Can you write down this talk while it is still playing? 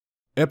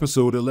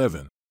Episode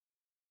 11.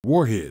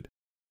 Warhead.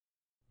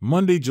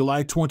 Monday,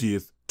 July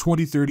 20th,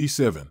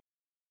 2037.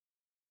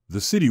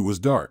 The city was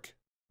dark.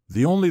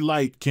 The only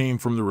light came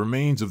from the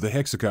remains of the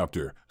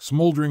hexacopter,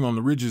 smoldering on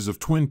the ridges of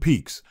Twin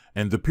Peaks,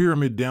 and the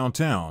pyramid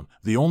downtown,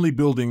 the only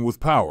building with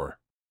power.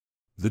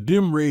 The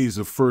dim rays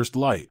of first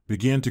light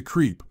began to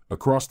creep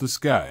across the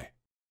sky.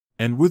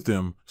 And with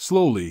them,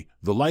 slowly,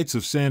 the lights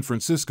of San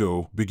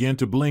Francisco began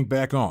to blink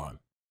back on.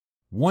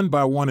 One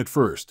by one at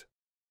first.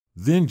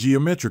 Then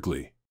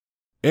geometrically.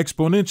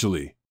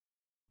 Exponentially.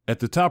 At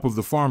the top of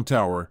the farm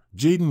tower,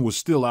 Jaeden was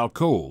still out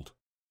cold.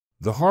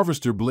 The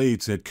harvester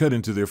blades had cut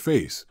into their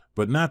face,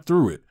 but not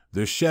through it,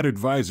 their shattered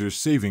visors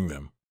saving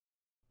them.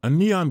 A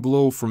neon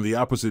glow from the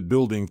opposite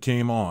building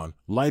came on,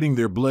 lighting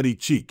their bloody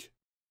cheek.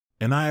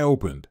 An eye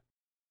opened.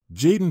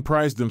 Jaeden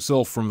prized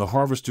himself from the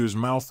harvester's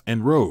mouth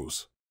and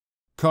rose.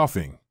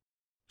 Coughing.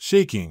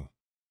 Shaking.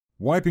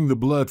 Wiping the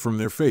blood from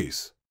their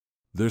face.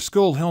 Their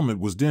skull helmet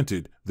was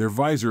dented, their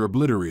visor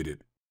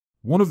obliterated.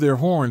 One of their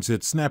horns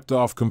had snapped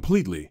off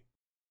completely.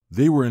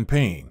 They were in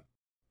pain.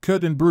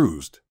 Cut and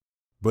bruised.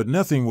 But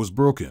nothing was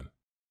broken.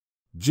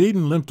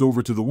 Jaeden limped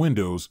over to the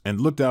windows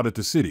and looked out at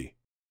the city.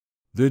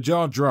 Their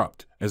jaw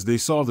dropped as they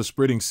saw the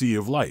spreading sea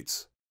of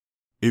lights.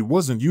 It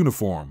wasn't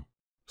uniform.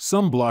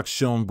 Some blocks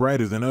shone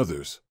brighter than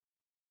others.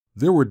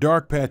 There were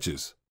dark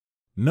patches.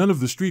 None of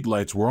the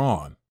streetlights were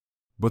on.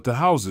 But the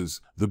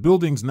houses, the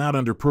buildings not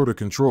under proto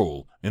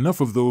control,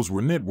 enough of those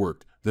were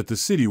networked that the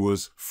city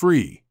was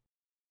free.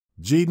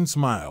 Jaeden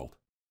smiled.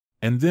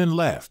 And then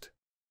laughed.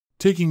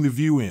 Taking the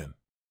view in.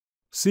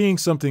 Seeing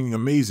something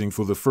amazing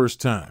for the first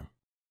time.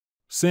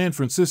 San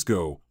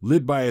Francisco,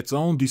 led by its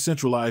own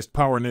decentralized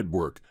power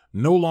network,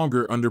 no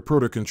longer under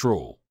proto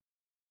control.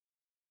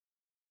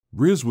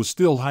 Riz was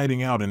still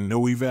hiding out in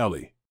Noe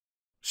Valley.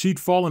 She'd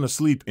fallen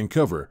asleep in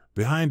cover,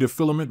 behind a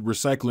filament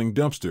recycling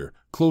dumpster,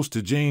 close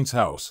to Jane's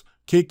house,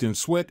 caked in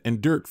sweat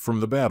and dirt from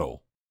the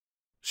battle.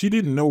 She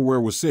didn't know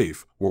where was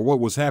safe, or what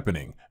was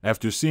happening,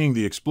 after seeing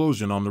the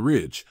explosion on the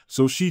ridge,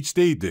 so she'd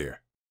stayed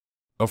there.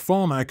 A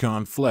phone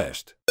icon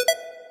flashed.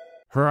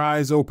 Her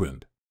eyes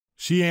opened.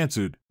 She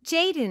answered,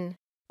 Jaeden,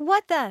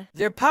 what the?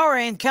 Their power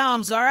and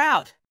comms are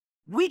out.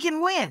 We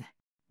can win.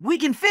 We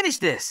can finish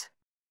this.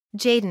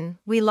 Jaeden,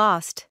 we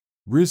lost.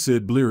 Riz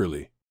said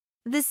blearily.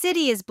 The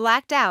city is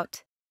blacked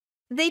out.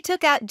 They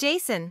took out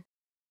Jason.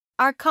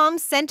 Our comms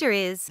center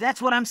is...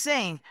 That's what I'm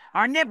saying.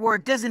 Our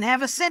network doesn't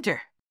have a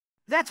center.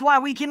 That's why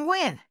we can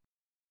win.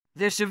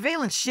 Their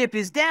surveillance ship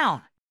is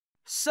down.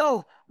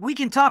 So, we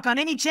can talk on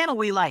any channel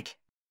we like.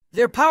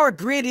 Their power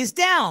grid is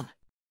down.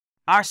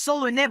 Our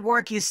solar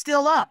network is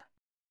still up.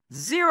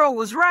 Zero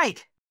was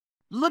right.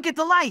 Look at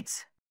the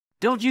lights.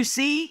 Don't you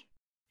see?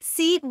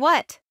 See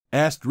what?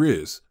 Asked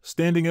Riz,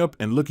 standing up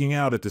and looking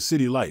out at the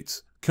city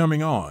lights,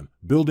 coming on,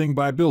 building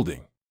by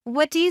building.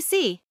 What do you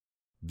see?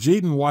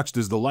 Jaeden watched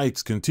as the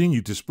lights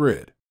continued to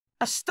spread.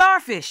 A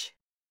starfish.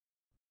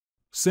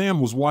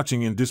 Sam was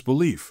watching in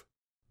disbelief.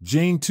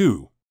 Jane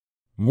too.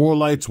 More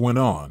lights went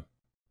on.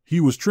 He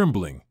was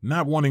trembling,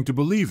 not wanting to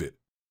believe it.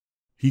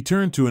 He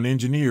turned to an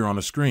engineer on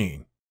a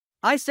screen.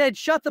 I said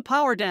shut the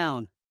power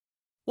down.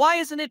 Why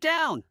isn't it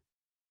down?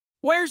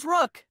 Where's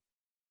Rook?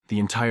 The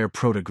entire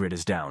protogrid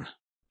is down,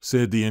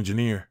 said the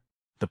engineer.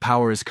 The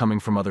power is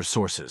coming from other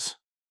sources.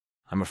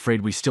 I'm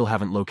afraid we still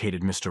haven't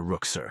located Mr.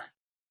 Rook, sir.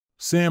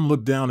 Sam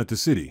looked down at the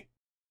city.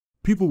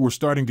 People were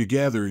starting to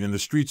gather in the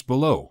streets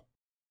below.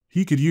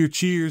 He could hear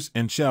cheers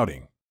and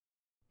shouting.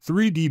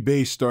 3D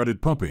bass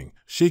started pumping,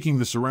 shaking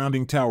the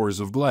surrounding towers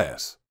of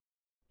glass.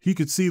 He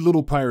could see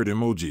little pirate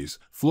emojis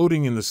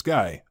floating in the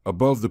sky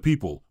above the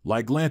people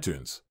like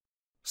lanterns.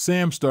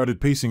 Sam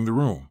started pacing the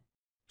room,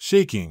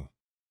 shaking.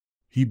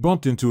 He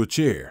bumped into a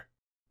chair.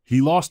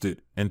 He lost it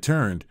and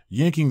turned,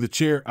 yanking the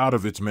chair out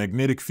of its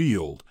magnetic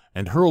field,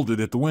 and hurled it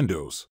at the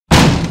windows.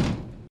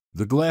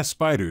 The glass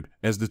spidered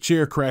as the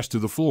chair crashed to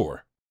the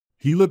floor.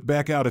 He looked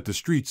back out at the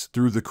streets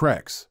through the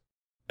cracks.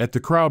 At the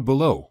crowd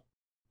below.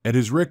 At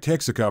his wrecked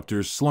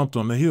hexacopters slumped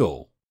on the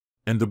hill.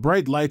 And the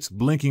bright lights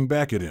blinking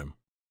back at him.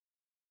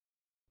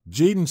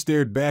 Jaeden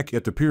stared back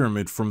at the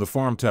pyramid from the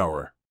farm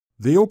tower.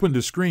 They opened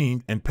a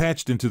screen and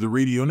patched into the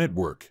radio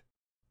network.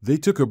 They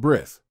took a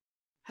breath.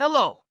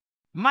 Hello.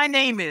 My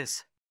name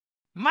is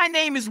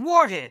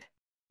Warhead.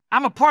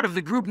 I'm a part of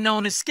the group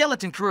known as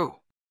Skeleton Crew.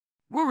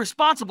 We're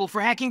responsible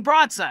for hacking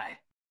Broadside,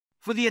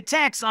 for the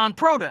attacks on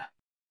Proto,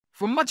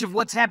 for much of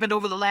what's happened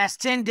over the last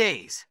 10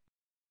 days.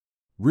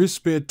 Riz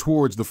sped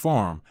towards the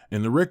farm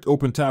and the wrecked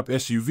open-top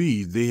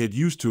SUV they had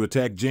used to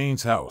attack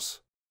Jane's house.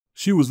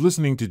 She was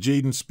listening to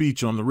Jaeden's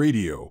speech on the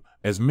radio,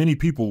 as many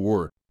people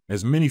were,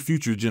 as many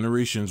future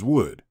generations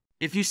would.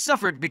 If you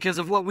suffered because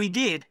of what we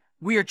did,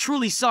 we are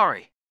truly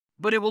sorry,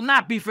 but it will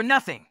not be for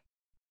nothing.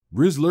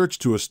 Riz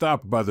lurched to a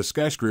stop by the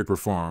skyscraper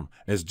farm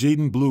as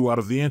Jaeden blew out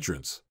of the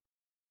entrance.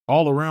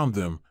 All around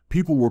them,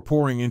 people were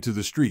pouring into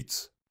the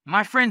streets.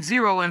 My friend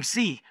Zero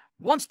MC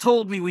once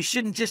told me we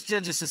shouldn't just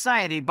judge a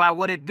society by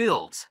what it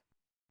builds.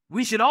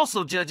 We should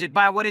also judge it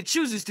by what it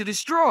chooses to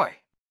destroy.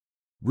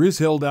 Riz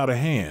held out a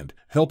hand,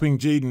 helping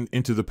Jaeden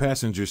into the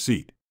passenger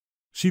seat.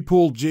 She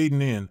pulled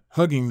Jaeden in,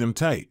 hugging them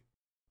tight.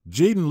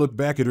 Jaeden looked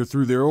back at her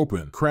through their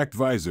open, cracked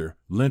visor,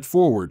 leant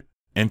forward,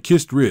 and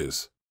kissed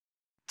Riz.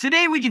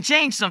 Today we can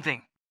change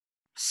something.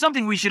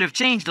 Something we should have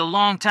changed a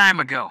long time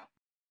ago.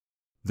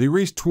 They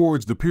raced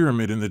towards the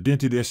pyramid in the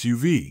dented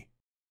SUV.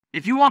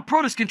 If you want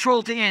protest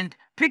control to end,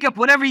 pick up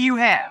whatever you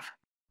have.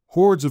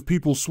 Hordes of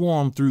people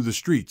swarmed through the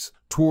streets,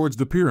 towards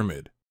the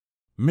pyramid.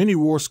 Many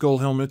wore skull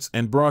helmets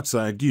and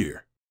broadside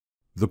gear.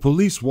 The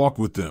police walked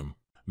with them,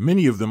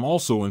 many of them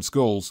also in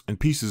skulls and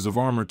pieces of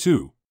armor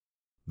too.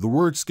 The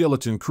word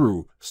skeleton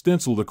crew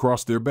stenciled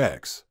across their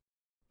backs.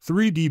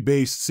 3D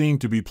bass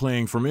seemed to be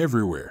playing from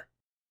everywhere.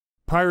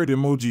 Pirate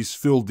emojis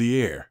filled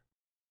the air.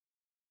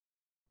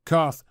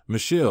 Koth,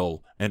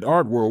 Michelle, and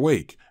Art were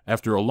awake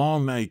after a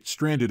long night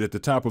stranded at the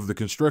top of the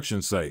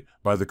construction site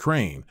by the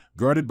crane,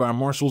 guarded by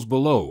marshals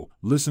below,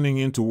 listening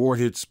in to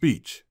Warhead's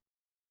speech.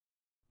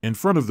 In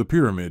front of the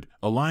pyramid,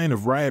 a line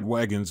of riot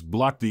wagons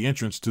blocked the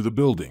entrance to the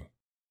building.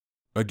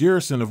 A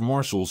garrison of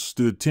marshals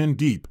stood 10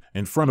 deep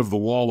in front of the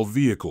wall of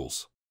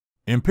vehicles.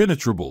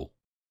 Impenetrable.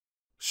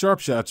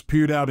 Sharpshots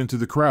peered out into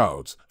the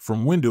crowds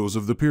from windows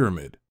of the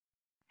pyramid.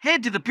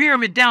 Head to the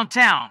pyramid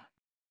downtown.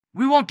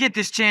 We won't get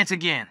this chance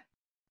again.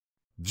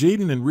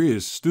 Jaeden and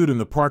Riz stood in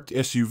the parked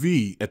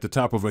SUV at the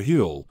top of a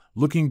hill,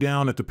 looking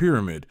down at the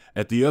pyramid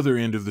at the other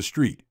end of the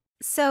street.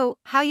 So,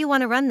 how you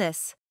want to run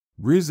this?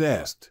 Riz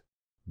asked.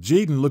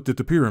 Jaeden looked at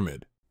the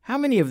pyramid. How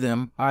many of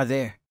them are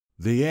there?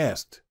 They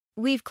asked.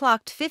 We've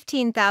clocked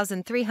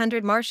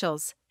 15,300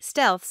 marshals,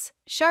 stealths,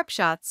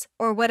 sharpshots,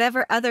 or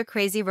whatever other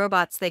crazy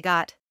robots they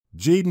got.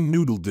 Jaeden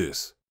noodled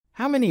this.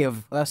 How many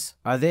of us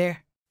are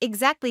there?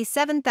 Exactly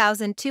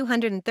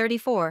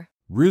 7,234.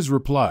 Riz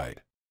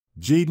replied.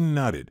 Jaeden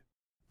nodded.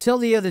 Tell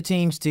the other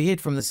teams to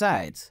hit from the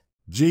sides.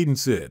 Jaeden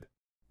said.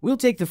 We'll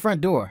take the front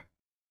door.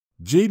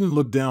 Jaeden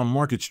looked down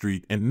Market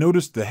Street and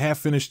noticed the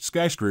half-finished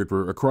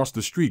skyscraper across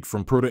the street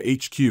from Proto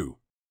HQ.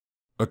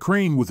 A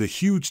crane with a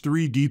huge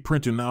 3D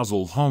printer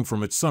nozzle hung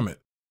from its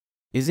summit.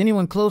 Is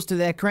anyone close to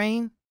that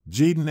crane?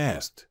 Jaeden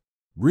asked.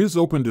 Riz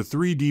opened a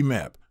 3D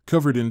map,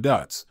 covered in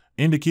dots,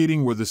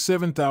 indicating where the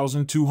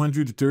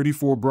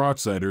 7,234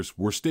 Broadsiders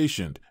were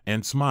stationed,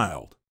 and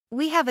smiled.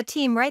 We have a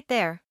team right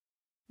there.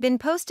 Been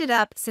posted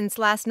up since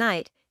last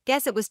night.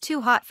 Guess it was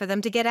too hot for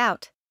them to get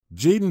out.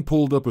 Jaeden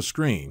pulled up a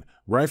screen,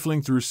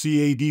 rifling through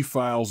CAD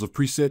files of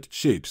preset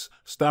shapes,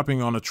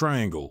 stopping on a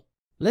triangle.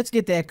 Let's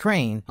get that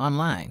crane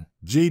online.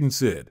 Jaeden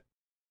said.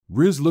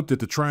 Riz looked at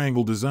the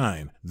triangle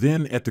design,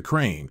 then at the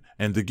crane,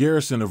 and the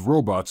garrison of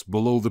robots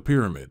below the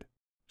pyramid.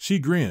 She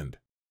grinned.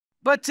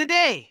 But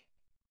today...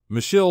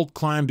 Michelle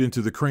climbed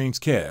into the crane's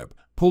cab,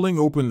 pulling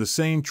open the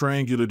same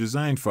triangular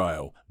design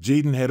file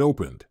Jaeden had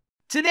opened.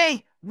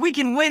 Today, we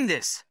can win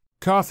this.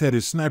 Koth had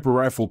his sniper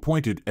rifle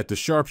pointed at the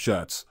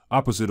sharpshots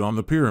opposite on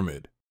the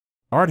pyramid.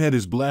 Art had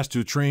his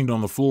blaster trained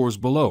on the floors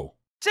below.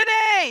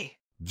 Today!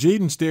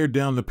 Jaeden stared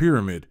down the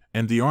pyramid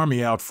and the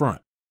army out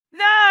front.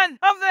 None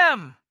of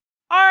them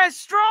are as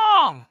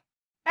strong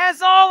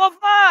as all of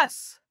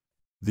us.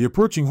 The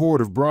approaching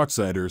horde of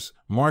Broadsiders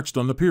marched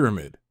on the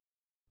pyramid.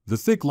 The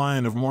thick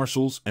line of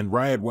marshals and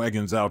riot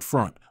wagons out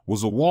front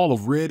was a wall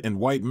of red and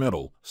white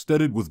metal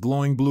studded with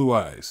glowing blue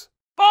eyes.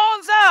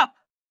 Bones up!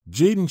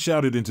 Jaeden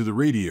shouted into the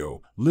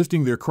radio,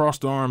 lifting their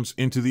crossed arms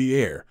into the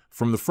air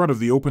from the front of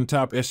the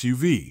open-top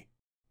SUV.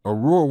 A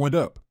roar went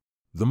up.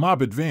 The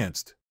mob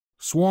advanced.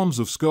 Swarms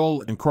of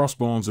skull and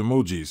crossbones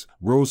emojis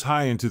rose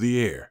high into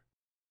the air.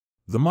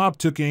 The mob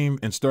took aim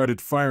and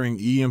started firing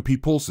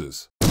EMP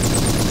pulses.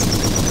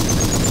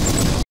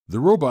 The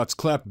robots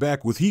clapped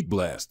back with heat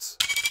blasts.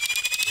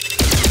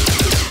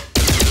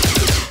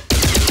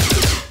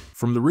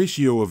 From the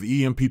ratio of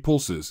EMP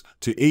pulses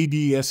to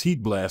ADS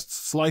heat blasts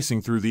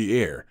slicing through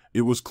the air,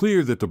 it was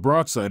clear that the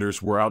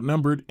Broadsiders were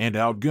outnumbered and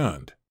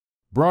outgunned.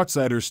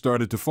 Broadsiders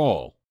started to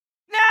fall.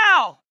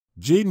 Now!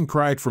 Jaeden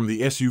cried from the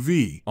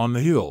SUV on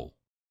the hill.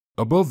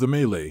 Above the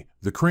melee,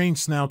 the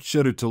crane's snout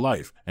shuddered to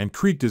life and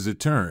creaked as it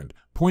turned,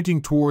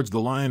 pointing towards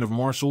the line of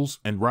marshals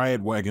and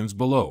riot wagons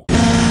below.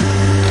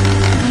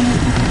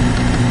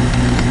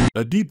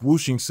 A deep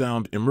whooshing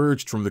sound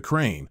emerged from the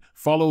crane,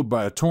 followed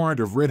by a torrent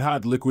of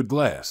red-hot liquid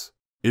glass.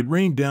 It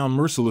rained down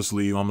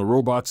mercilessly on the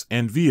robots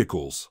and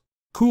vehicles,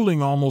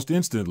 cooling almost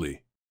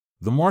instantly.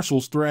 The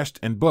marshals thrashed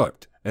and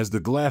bucked as the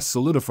glass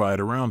solidified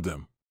around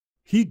them.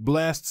 Heat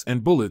blasts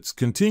and bullets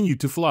continued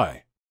to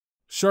fly.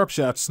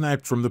 Sharpshots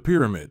sniped from the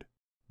pyramid.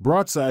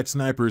 Broadside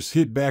snipers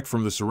hit back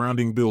from the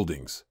surrounding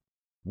buildings.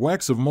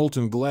 Wax of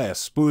molten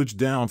glass spudged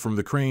down from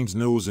the crane's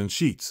nose in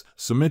sheets,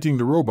 cementing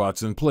the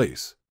robots in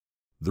place.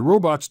 The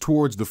robots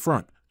towards the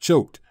front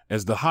choked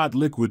as the hot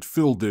liquid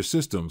filled their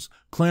systems,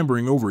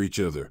 clambering over each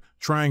other,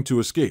 trying to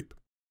escape.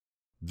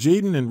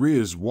 Jaeden and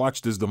Riz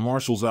watched as the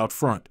marshals out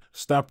front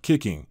stopped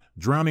kicking,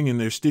 drowning in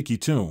their sticky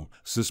tomb,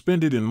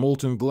 suspended in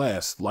molten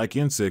glass like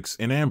insects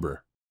in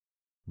amber.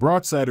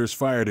 Broadsiders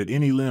fired at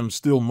any limb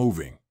still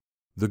moving.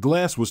 The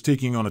glass was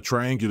taking on a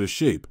triangular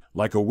shape,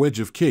 like a wedge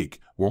of cake,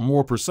 or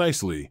more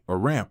precisely, a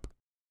ramp.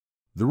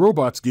 The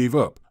robots gave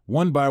up,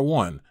 one by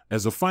one,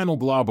 as a final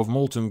glob of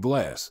molten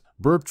glass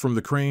burped from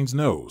the crane's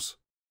nose.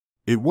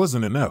 It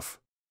wasn't enough.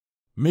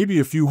 Maybe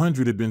a few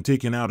hundred had been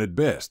taken out at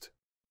best.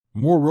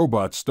 More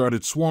robots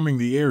started swarming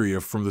the area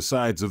from the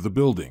sides of the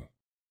building.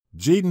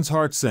 Jaeden's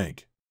heart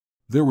sank.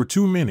 There were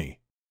too many.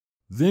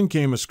 Then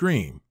came a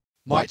scream.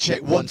 Mic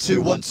check 1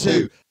 2 1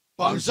 2.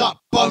 Bones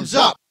up, bones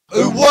up.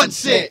 Who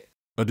wants it?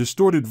 A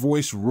distorted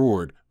voice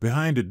roared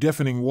behind a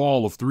deafening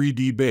wall of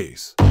 3D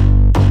bass.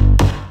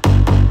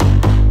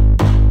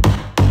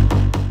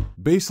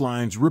 Bass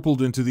lines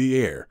rippled into the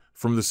air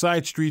from the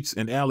side streets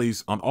and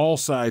alleys on all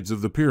sides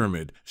of the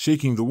pyramid,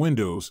 shaking the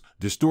windows,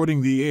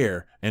 distorting the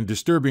air, and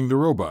disturbing the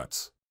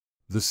robots.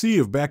 The sea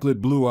of backlit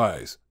blue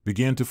eyes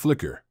began to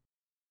flicker.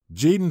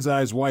 Jaeden's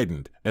eyes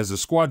widened as a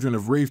squadron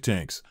of rave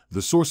tanks,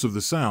 the source of the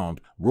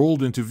sound,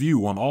 rolled into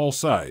view on all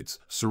sides,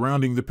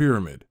 surrounding the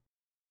pyramid.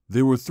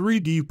 They were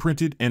 3D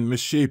printed and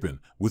misshapen,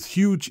 with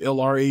huge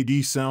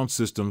LRAD sound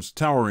systems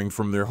towering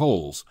from their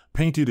hulls,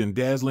 painted in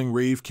dazzling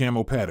rave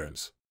camo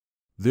patterns.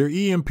 Their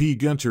EMP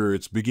gun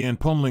turrets began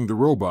pummeling the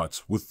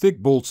robots with thick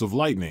bolts of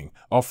lightning,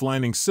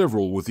 offlining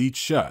several with each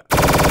shot.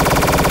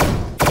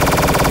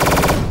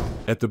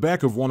 At the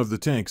back of one of the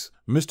tanks,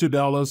 Mr.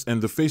 Dallas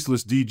and the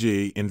faceless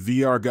DJ in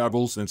VR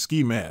goggles and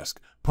ski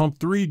mask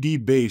pumped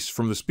 3D bass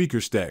from the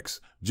speaker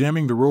stacks,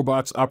 jamming the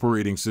robots'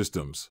 operating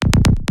systems.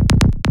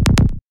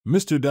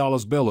 Mr.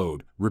 Dallas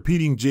bellowed,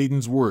 repeating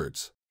Jaeden's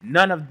words.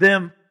 None of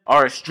them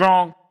are as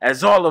strong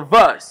as all of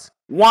us.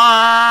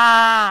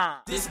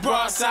 Wow! This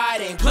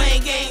broadside ain't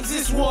playing games,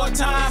 it's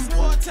wartime.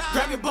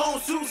 Grab your bone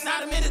suits,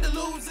 not a minute to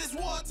lose, it's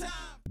wartime.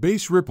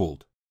 Bass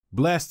rippled.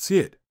 Blasts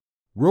hit.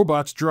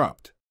 Robots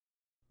dropped.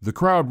 The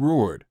crowd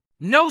roared.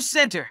 No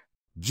center.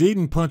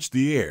 Jaeden punched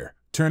the air,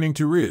 turning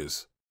to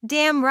Riz.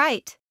 Damn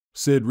right,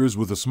 said Riz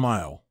with a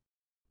smile.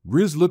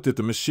 Riz looked at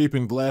the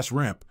misshapen glass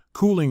ramp,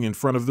 cooling in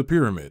front of the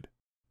pyramid.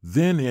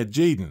 Then at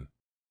Jaeden.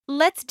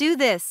 Let's do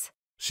this,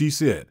 she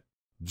said.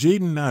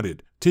 Jaeden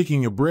nodded,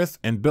 taking a breath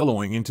and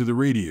bellowing into the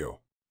radio.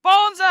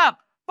 Phones up!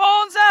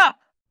 Phones up!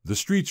 The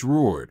streets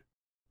roared.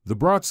 The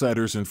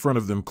Broadsiders in front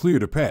of them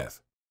cleared a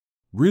path.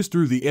 Riz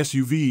threw the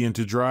SUV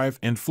into drive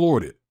and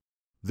floored it.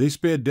 They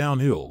sped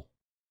downhill.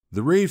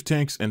 The rave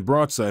tanks and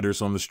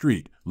Broadsiders on the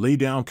street lay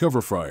down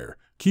cover fire,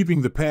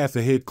 keeping the path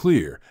ahead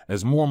clear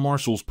as more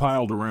marshals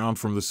piled around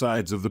from the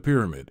sides of the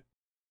pyramid.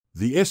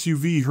 The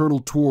SUV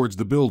hurtled towards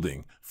the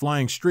building,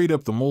 flying straight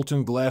up the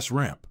molten glass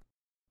ramp.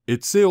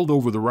 It sailed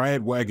over the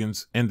riot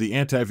wagons and the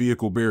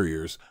anti-vehicle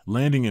barriers,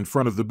 landing in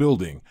front of the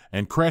building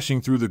and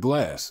crashing through the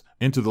glass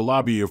into the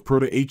lobby of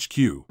Proto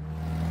HQ.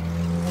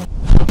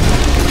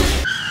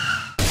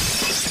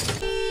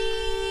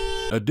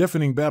 A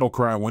deafening battle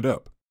cry went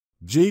up.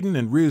 Jaeden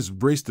and Riz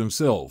braced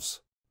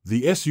themselves.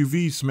 The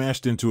SUV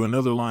smashed into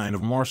another line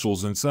of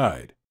marshals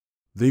inside.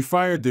 They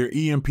fired their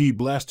EMP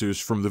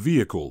blasters from the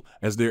vehicle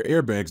as their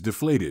airbags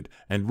deflated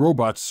and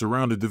robots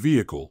surrounded the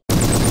vehicle.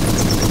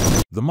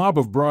 The mob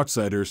of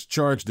Broadsiders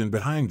charged in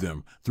behind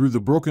them through the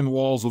broken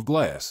walls of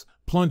glass,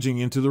 plunging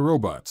into the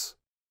robots.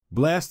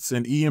 Blasts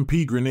and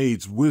EMP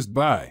grenades whizzed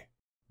by.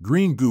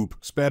 Green goop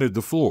spattered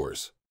the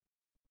floors.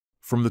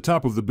 From the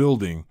top of the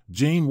building,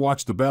 Jane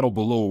watched the battle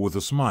below with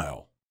a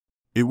smile.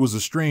 It was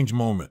a strange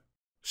moment.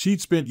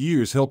 She'd spent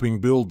years helping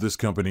build this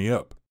company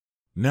up.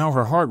 Now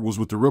her heart was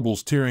with the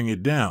rebels tearing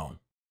it down.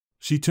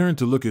 She turned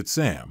to look at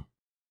Sam.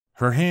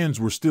 Her hands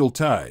were still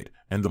tied,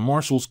 and the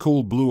marshal's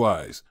cold blue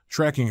eyes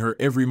tracking her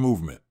every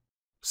movement.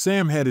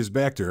 Sam had his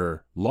back to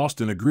her,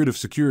 lost in a grid of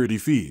security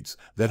feeds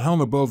that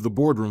hung above the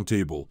boardroom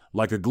table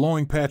like a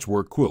glowing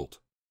patchwork quilt.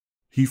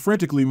 He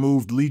frantically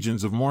moved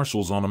legions of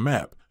marshals on a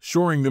map,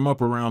 shoring them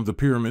up around the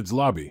pyramid's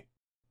lobby.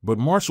 But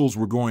marshals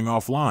were going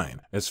offline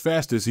as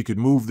fast as he could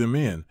move them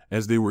in,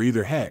 as they were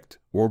either hacked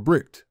or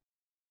bricked.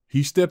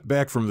 He stepped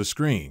back from the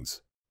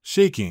screens,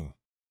 shaking.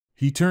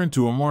 He turned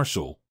to a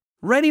marshal.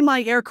 Ready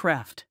my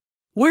aircraft.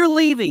 We're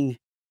leaving.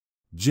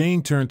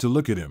 Jane turned to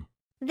look at him.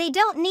 They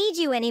don't need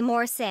you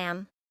anymore,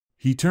 Sam.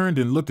 He turned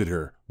and looked at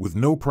her, with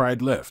no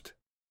pride left.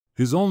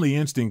 His only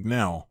instinct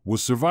now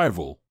was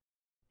survival.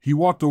 He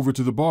walked over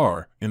to the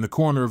bar in the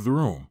corner of the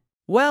room.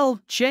 Well,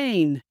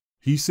 Jane,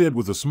 he said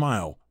with a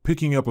smile,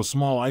 picking up a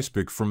small ice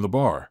pick from the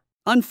bar.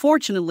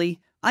 Unfortunately,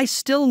 I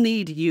still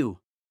need you.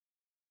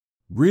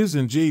 Riz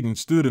and Jaeden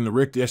stood in the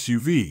wrecked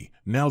SUV,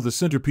 now the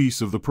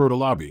centerpiece of the proto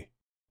lobby.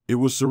 It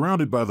was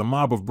surrounded by the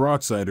mob of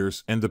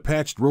Broadsiders and the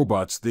patched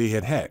robots they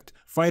had hacked,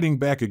 fighting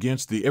back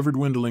against the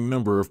ever-dwindling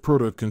number of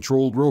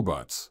proto-controlled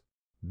robots.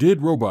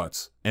 Dead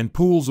robots and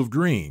pools of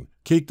green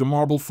caked the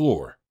marble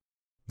floor.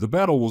 The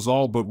battle was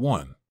all but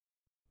won.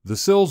 The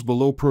cells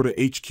below Proto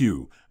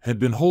HQ had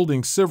been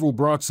holding several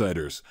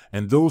Broadsiders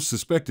and those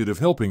suspected of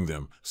helping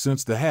them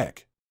since the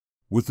hack.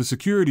 With the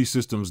security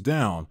systems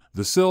down,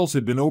 the cells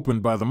had been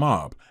opened by the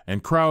mob,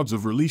 and crowds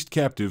of released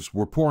captives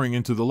were pouring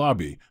into the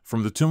lobby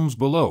from the tombs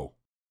below.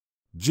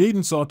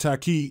 Jaeden saw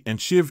Taki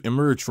and Shiv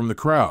emerge from the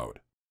crowd.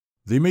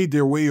 They made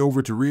their way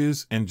over to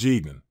Riz and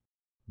Jaeden.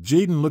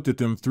 Jaeden looked at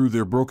them through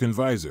their broken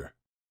visor.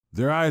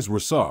 Their eyes were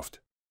soft.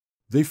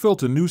 They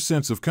felt a new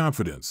sense of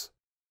confidence.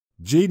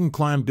 Jaeden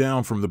climbed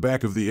down from the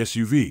back of the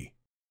SUV.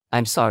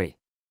 I'm sorry.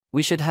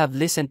 We should have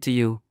listened to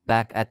you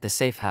back at the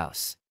safe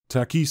house.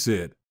 Taki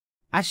said.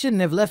 I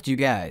shouldn't have left you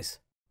guys.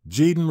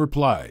 Jaeden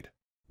replied.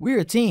 We're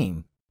a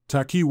team.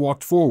 Taki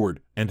walked forward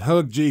and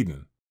hugged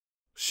Jaeden.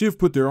 Shiv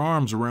put their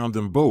arms around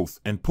them both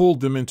and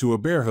pulled them into a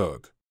bear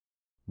hug.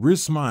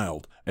 Riz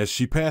smiled as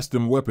she passed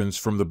them weapons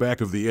from the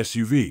back of the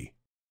SUV.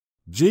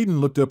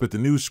 Jaeden looked up at the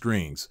news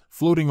screens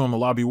floating on the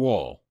lobby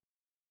wall.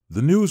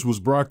 The news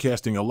was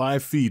broadcasting a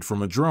live feed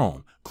from a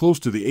drone close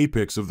to the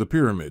apex of the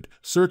pyramid,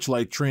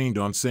 searchlight trained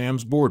on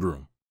Sam's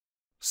boardroom.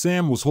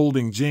 Sam was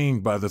holding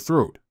Jane by the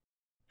throat,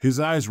 his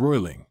eyes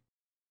roiling,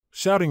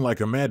 shouting like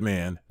a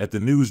madman at the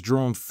news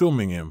drone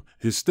filming him,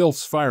 his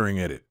stealths firing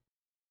at it.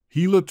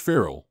 He looked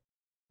feral.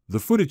 The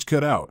footage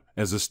cut out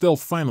as a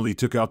stealth finally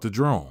took out the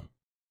drone.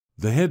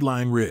 The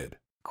headline read,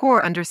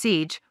 Core under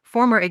siege,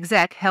 former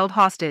exec held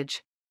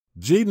hostage.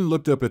 Jaeden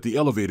looked up at the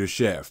elevator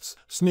shafts,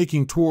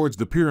 snaking towards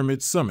the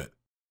pyramid's summit.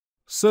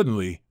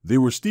 Suddenly, they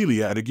were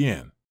steely-eyed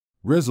again,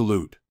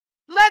 resolute.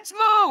 Let's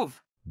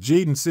move!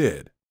 Jaeden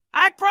said.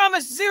 I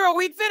promised Zero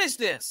we'd finish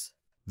this.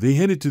 They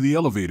headed to the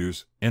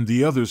elevators, and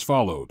the others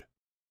followed.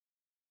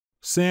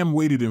 Sam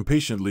waited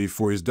impatiently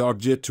for his dog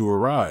jet to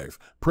arrive,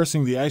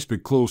 pressing the ice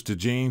pick close to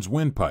Jane's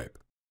windpipe.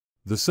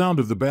 The sound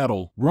of the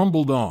battle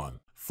rumbled on,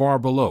 far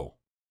below.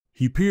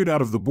 He peered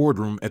out of the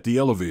boardroom at the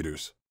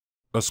elevators.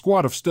 A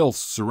squad of stealths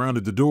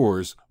surrounded the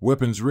doors,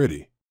 weapons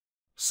ready.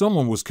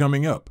 Someone was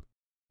coming up.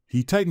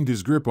 He tightened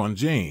his grip on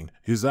Jane,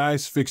 his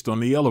eyes fixed on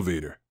the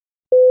elevator.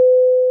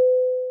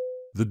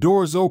 The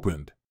doors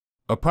opened.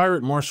 A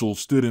pirate marshal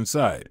stood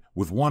inside,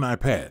 with one eye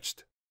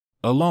patched.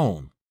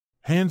 Alone,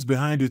 hands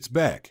behind its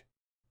back.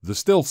 The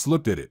stealths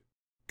looked at it,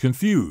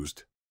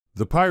 confused.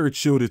 The pirate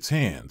showed its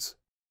hands.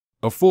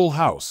 A full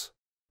house.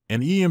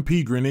 An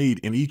EMP grenade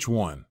in each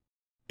one.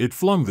 It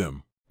flung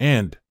them,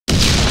 and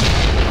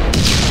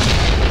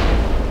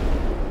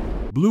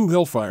blue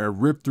hellfire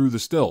ripped through the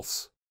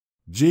stealths.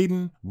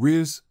 Jaeden,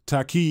 Riz,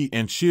 Taki,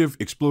 and Shiv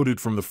exploded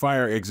from the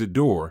fire exit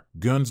door,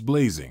 guns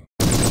blazing,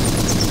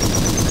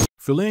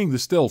 filleting the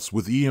stealths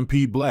with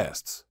EMP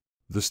blasts.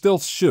 The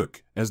stealths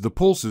shook as the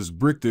pulses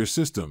bricked their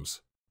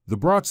systems. The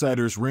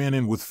Broadsiders ran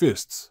in with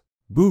fists,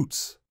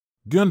 boots,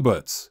 gun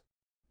butts,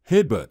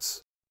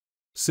 headbutts.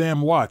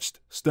 Sam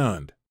watched,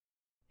 stunned.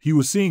 He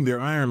was seeing their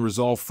iron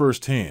resolve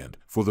firsthand,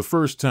 for the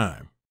first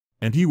time,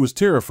 and he was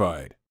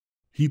terrified.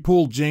 He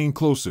pulled Jane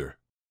closer.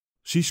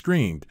 She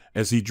screamed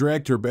as he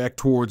dragged her back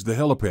towards the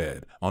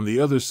helipad on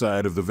the other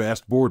side of the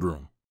vast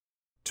boardroom.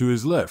 To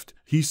his left,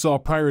 he saw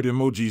pirate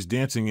emojis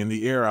dancing in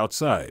the air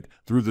outside,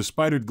 through the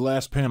spidered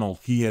glass panel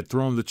he had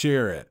thrown the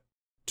chair at.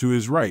 To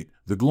his right,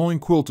 the glowing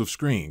quilt of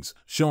screens,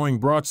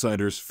 showing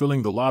Broadsiders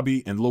filling the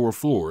lobby and lower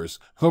floors,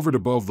 hovered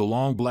above the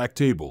long black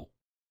table.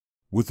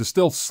 With the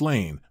stealth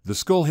slain, the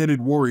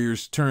skull-headed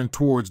warriors turned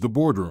towards the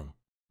boardroom.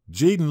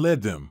 Jaeden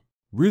led them,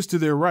 Riz to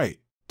their right,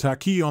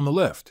 Taki on the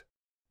left.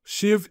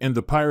 Shiv and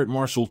the pirate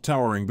marshal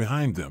towering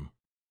behind them.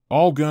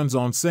 All guns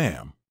on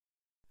Sam.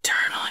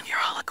 Turn on your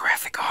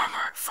holographic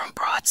armor from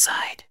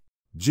Broadside.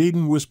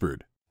 Jaeden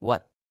whispered.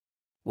 What?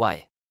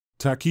 Why?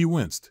 Taki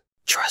winced.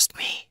 Trust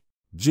me.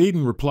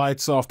 Jaeden replied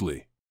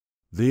softly.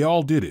 They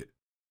all did it.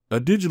 A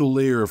digital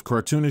layer of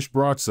cartoonish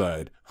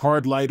broadside,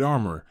 hard light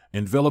armor,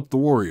 enveloped the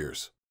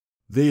warriors.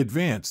 They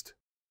advanced.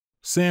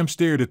 Sam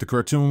stared at the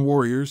cartoon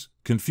warriors,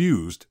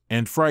 confused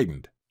and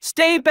frightened.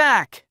 Stay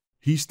back!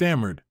 He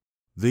stammered.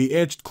 They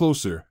edged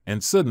closer,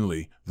 and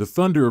suddenly, the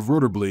thunder of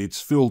rotor blades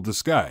filled the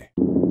sky.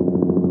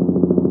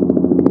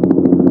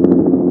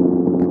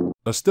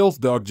 A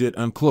stealth dog jet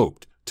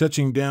uncloaked,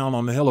 touching down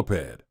on the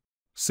helipad.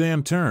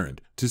 Sam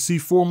turned to see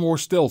 4 more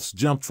stealths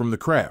jumped from the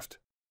craft.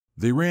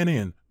 They ran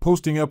in,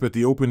 posting up at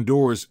the open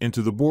doors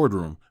into the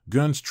boardroom,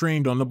 guns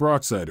trained on the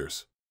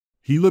Broadsiders.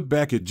 He looked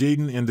back at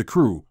Jaeden and the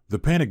crew, the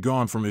panic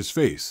gone from his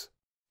face.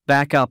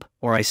 Back up,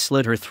 or I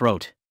slit her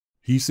throat,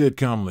 he said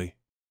calmly.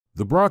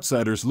 The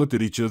Broadsiders looked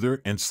at each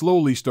other and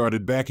slowly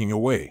started backing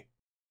away.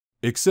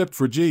 Except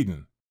for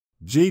Jaeden.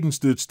 Jaeden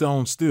stood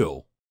stone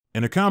still,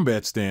 in a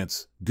combat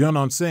stance, gun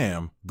on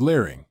Sam,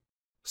 glaring.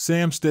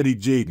 Sam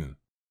steadied Jaeden.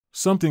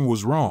 Something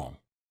was wrong.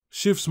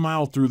 Shiv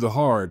smiled through the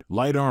hard,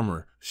 light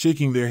armor,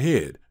 shaking their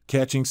head,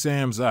 catching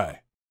Sam's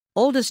eye.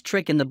 Oldest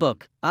trick in the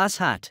book,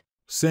 Ashat.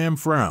 Sam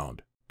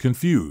frowned,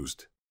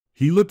 confused.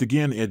 He looked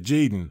again at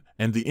Jaeden,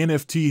 and the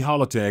NFT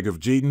holotag of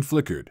Jaeden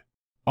flickered,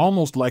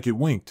 almost like it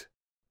winked.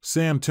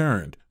 Sam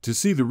turned to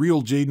see the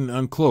real Jaeden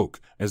uncloak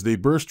as they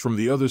burst from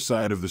the other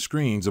side of the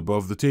screens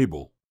above the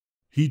table.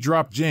 He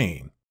dropped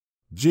Jane.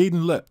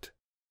 Jaeden leapt.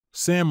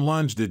 Sam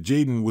lunged at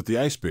Jaeden with the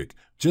ice pick,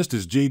 just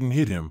as Jaeden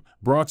hit him,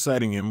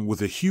 broadsiding him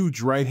with a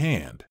huge right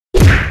hand.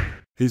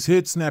 His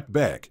head snapped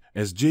back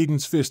as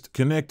Jaden's fist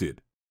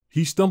connected.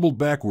 He stumbled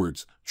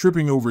backwards,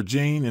 tripping over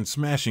Jane and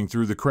smashing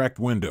through the cracked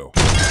window.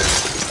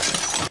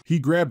 He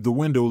grabbed the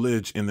window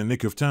ledge in the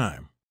nick of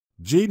time.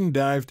 Jaeden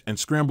dived and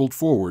scrambled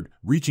forward,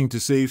 reaching to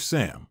save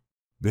Sam.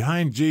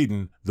 Behind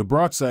Jaeden, the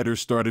Broadsiders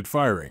started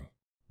firing.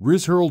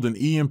 Riz hurled an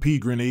EMP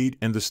grenade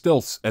and the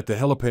stealths at the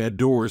helipad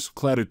doors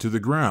clattered to the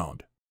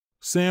ground.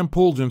 Sam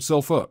pulled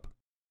himself up.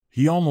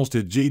 He almost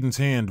had Jaden's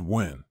hand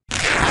when...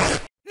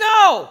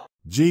 No!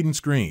 Jaeden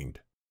screamed.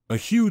 A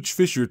huge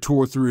fissure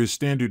tore through his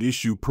standard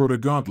issue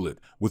proto-gauntlet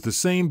with the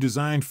same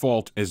design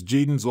fault as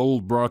Jaeden's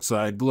old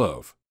broadside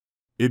glove.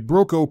 It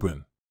broke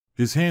open.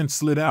 His hand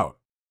slid out.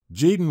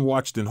 Jaeden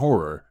watched in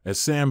horror as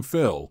Sam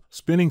fell,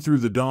 spinning through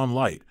the dawn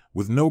light,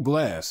 with no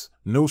glass,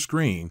 no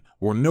screen,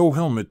 or no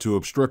helmet to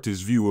obstruct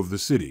his view of the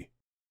city.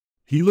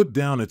 He looked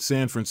down at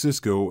San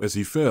Francisco as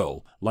he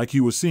fell, like he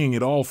was seeing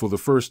it all for the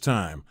first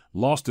time,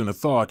 lost in a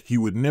thought he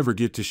would never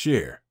get to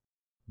share.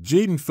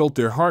 Jaeden felt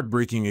their heart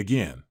breaking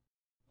again.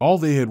 All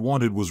they had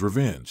wanted was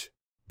revenge,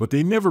 but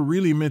they never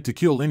really meant to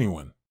kill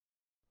anyone.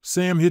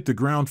 Sam hit the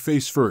ground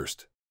face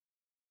first.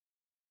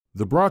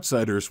 The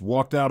Broadsiders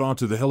walked out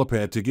onto the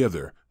helipad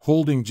together,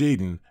 holding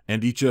Jaeden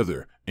and each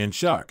other, in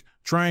shock,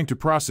 trying to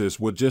process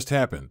what just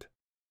happened.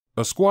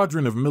 A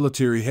squadron of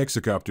military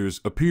hexacopters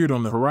appeared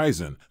on the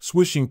horizon,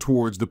 swishing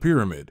towards the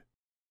pyramid.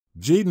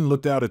 Jaeden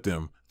looked out at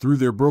them, through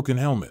their broken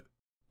helmet.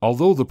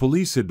 Although the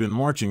police had been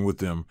marching with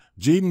them,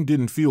 Jaeden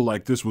didn't feel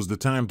like this was the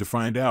time to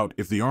find out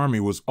if the army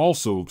was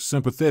also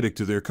sympathetic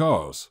to their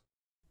cause.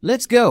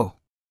 Let's go.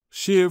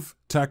 Shiv,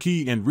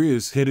 Taki, and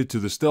Riz headed to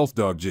the stealth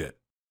dog jet.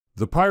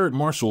 The pirate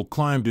marshal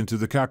climbed into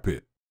the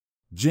cockpit.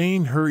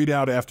 Jane hurried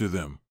out after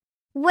them.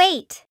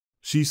 Wait!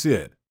 She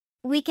said.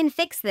 We can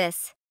fix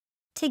this.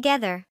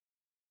 Together.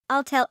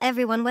 I'll tell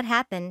everyone what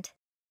happened.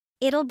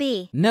 It'll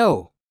be...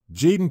 No.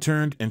 Jaeden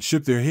turned and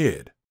shook their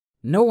head.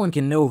 No one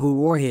can know who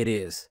Warhead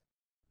is.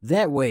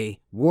 That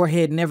way,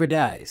 Warhead never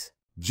dies.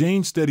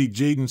 Jane studied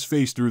Jaden's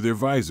face through their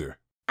visor.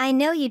 I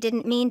know you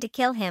didn't mean to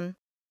kill him.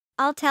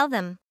 I'll tell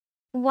them.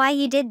 Why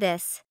you did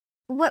this.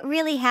 What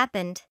really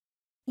happened.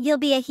 You'll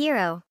be a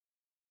hero.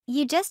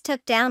 You just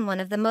took down one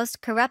of the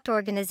most corrupt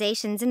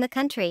organizations in the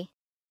country.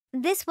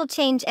 This will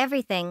change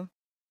everything.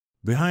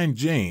 Behind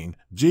Jane,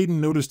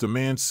 Jaeden noticed a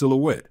man's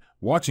silhouette,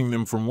 watching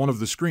them from one of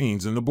the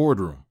screens in the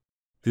boardroom.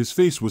 His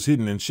face was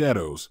hidden in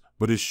shadows,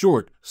 but his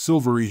short,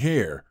 silvery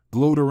hair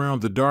glowed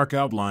around the dark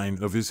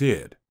outline of his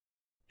head.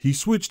 He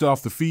switched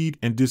off the feed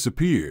and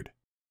disappeared.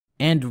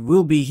 And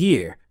we'll be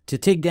here to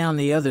take down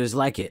the others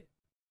like it.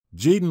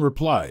 Jaeden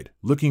replied,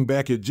 looking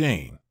back at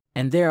Jane.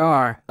 And there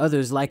are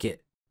others like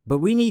it. But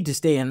we need to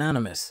stay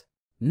anonymous.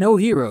 No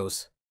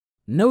heroes.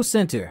 No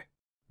center.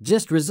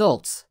 Just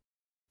results.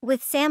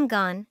 With Sam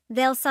gone,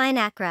 they'll sign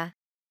ACRA.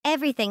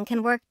 Everything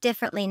can work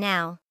differently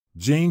now.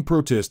 Jane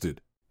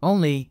protested.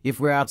 Only if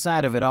we're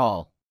outside of it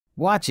all.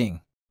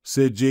 Watching,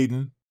 said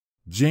Jaeden.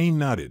 Jane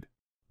nodded.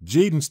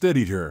 Jaeden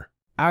studied her.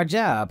 Our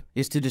job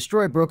is to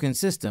destroy broken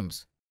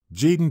systems.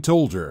 Jaeden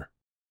told her.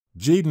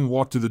 Jaeden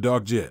walked to the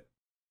dog jet.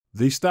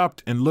 They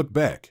stopped and looked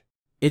back.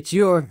 It's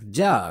your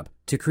job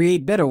to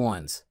create better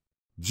ones.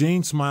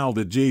 Jane smiled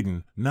at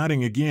Jaeden,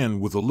 nodding again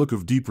with a look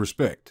of deep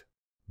respect.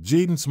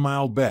 Jaeden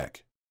smiled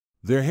back.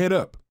 Their head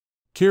up,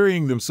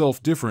 carrying themselves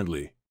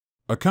differently.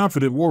 A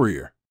confident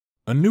warrior.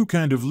 A new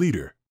kind of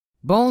leader.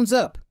 Bones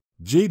up,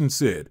 Jaeden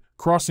said,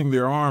 crossing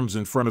their arms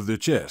in front of their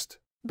chest.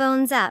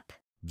 Bones up.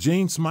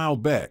 Jane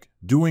smiled back,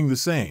 doing the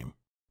same.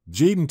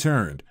 Jaeden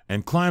turned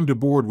and climbed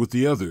aboard with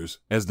the others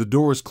as the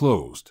doors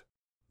closed.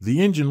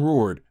 The engine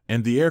roared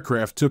and the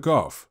aircraft took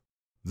off.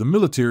 The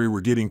military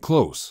were getting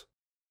close.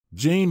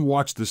 Jane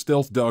watched the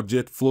stealth dog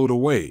jet float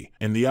away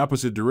in the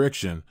opposite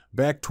direction,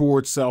 back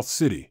towards South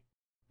City.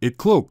 It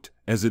cloaked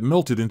as it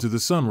melted into the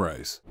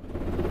sunrise.